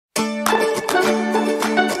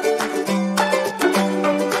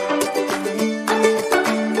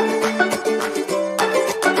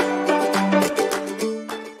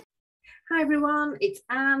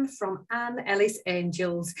Anne from Anne Ellis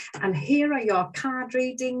Angels, and here are your card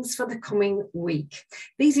readings for the coming week.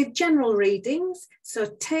 These are general readings, so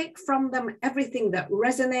take from them everything that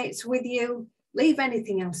resonates with you, leave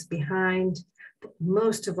anything else behind, but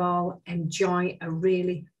most of all, enjoy a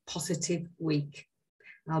really positive week.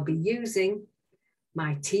 I'll be using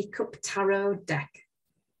my Teacup Tarot deck.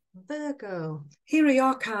 Virgo, here are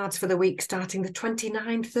your cards for the week starting the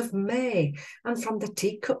 29th of May. And from the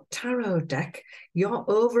Teacup Tarot deck, your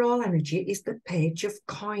overall energy is the Page of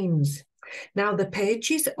Coins. Now, the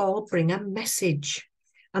pages all bring a message.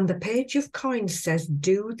 And the Page of Coins says,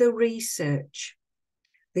 do the research.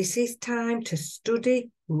 This is time to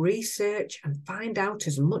study, research, and find out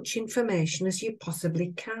as much information as you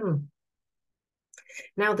possibly can.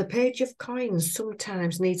 Now, the Page of Coins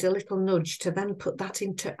sometimes needs a little nudge to then put that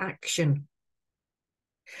into action.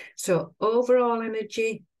 So overall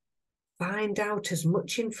energy, find out as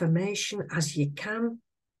much information as you can,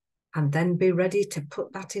 and then be ready to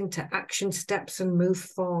put that into action steps and move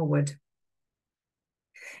forward.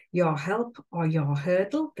 Your help or your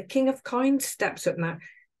hurdle, the King of Coins steps up now.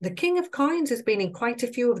 The King of Coins has been in quite a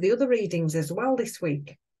few of the other readings as well this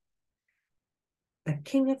week. The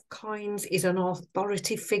King of Coins is an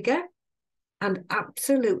authority figure and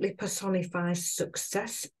absolutely personifies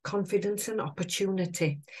success, confidence, and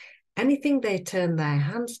opportunity. Anything they turn their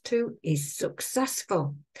hands to is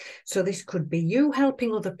successful. So this could be you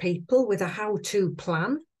helping other people with a how-to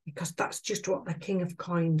plan, because that's just what the King of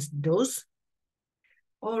Coins does.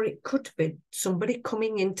 Or it could be somebody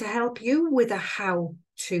coming in to help you with a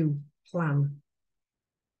how-to plan.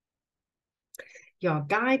 Your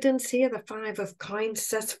guidance here, the Five of Coins,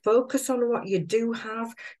 says focus on what you do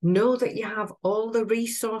have. Know that you have all the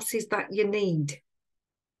resources that you need.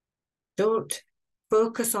 Don't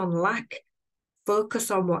focus on lack.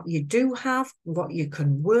 Focus on what you do have, what you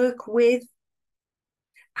can work with,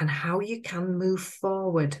 and how you can move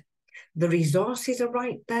forward. The resources are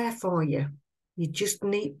right there for you. You just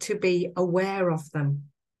need to be aware of them.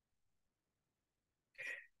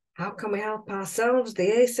 How can we help ourselves?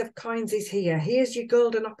 The Ace of Coins is here. Here's your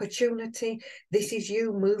golden opportunity. This is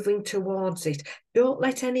you moving towards it. Don't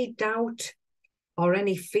let any doubt or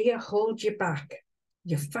any fear hold you back.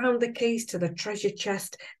 You've found the keys to the treasure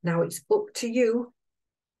chest. Now it's up to you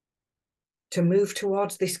to move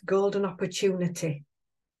towards this golden opportunity.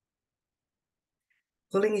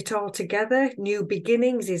 Pulling it all together, new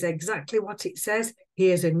beginnings is exactly what it says.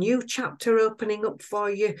 Here's a new chapter opening up for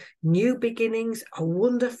you, new beginnings, a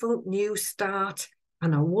wonderful new start,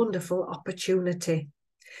 and a wonderful opportunity.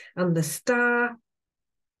 And the star,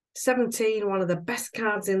 17, one of the best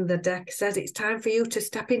cards in the deck, says it's time for you to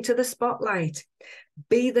step into the spotlight.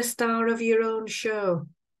 Be the star of your own show.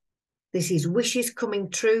 This is wishes coming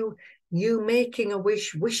true, you making a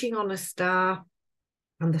wish, wishing on a star,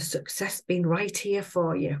 and the success being right here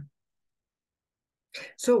for you.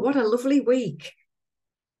 So what a lovely week.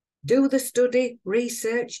 Do the study,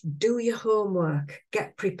 research, do your homework,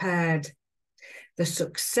 get prepared. The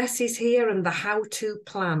success is here and the how-to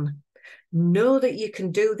plan. Know that you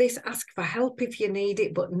can do this, ask for help if you need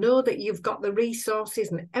it, but know that you've got the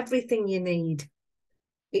resources and everything you need.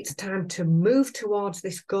 It's time to move towards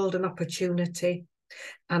this golden opportunity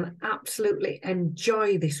and absolutely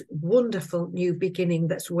enjoy this wonderful new beginning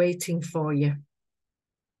that's waiting for you.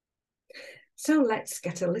 So let's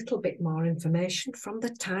get a little bit more information from the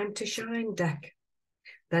Time to Shine deck.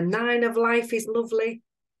 The Nine of Life is lovely.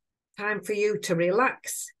 Time for you to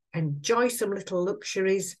relax, enjoy some little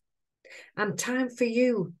luxuries, and time for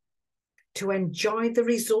you to enjoy the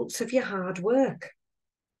results of your hard work.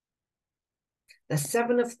 The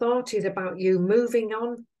Seven of Thought is about you moving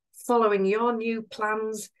on, following your new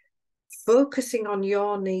plans, focusing on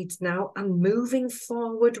your needs now, and moving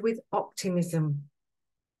forward with optimism.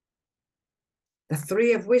 The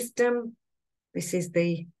Three of Wisdom, this is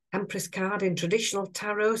the Empress card in traditional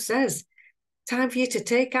tarot, says, time for you to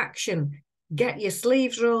take action, get your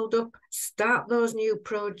sleeves rolled up, start those new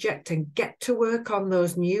projects, and get to work on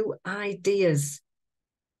those new ideas.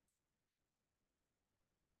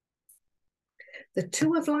 The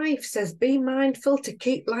Two of Life says, be mindful to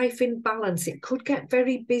keep life in balance. It could get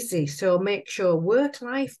very busy, so make sure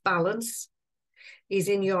work-life balance is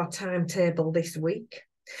in your timetable this week.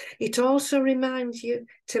 It also reminds you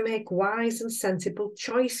to make wise and sensible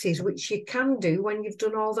choices, which you can do when you've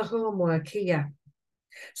done all the homework here.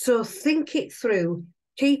 So think it through,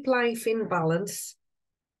 keep life in balance,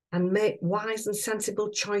 and make wise and sensible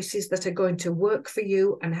choices that are going to work for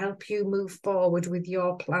you and help you move forward with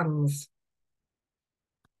your plans.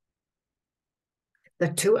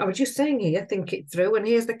 I was just saying here, think it through, and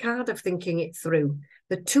here's the card of thinking it through.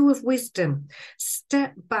 The Two of Wisdom.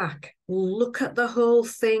 Step back, look at the whole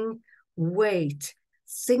thing, wait,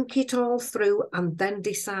 think it all through, and then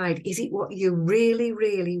decide, is it what you really,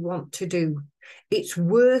 really want to do? It's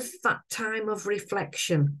worth that time of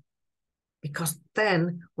reflection, because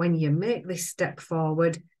then when you make this step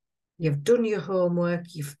forward, you've done your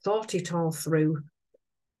homework, you've thought it all through,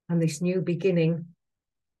 and this new beginning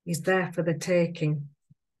is there for the taking.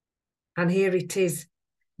 And here it is,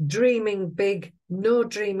 dreaming big. No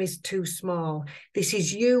dream is too small. This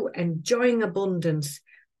is you enjoying abundance,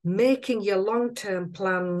 making your long-term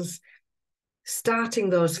plans, starting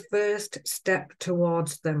those first step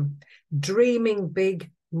towards them, dreaming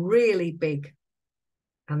big, really big.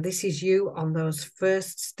 And this is you on those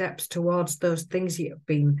first steps towards those things you've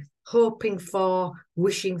been hoping for,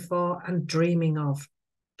 wishing for, and dreaming of.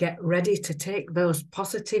 Get ready to take those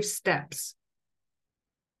positive steps.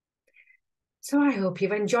 So I hope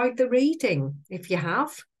you've enjoyed the reading. If you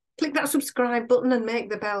have, click that subscribe button and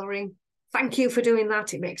make the bell ring. Thank you for doing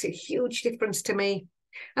that. It makes a huge difference to me.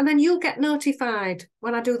 And then you'll get notified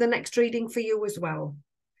when I do the next reading for you as well.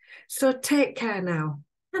 So take care now,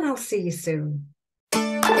 and I'll see you soon.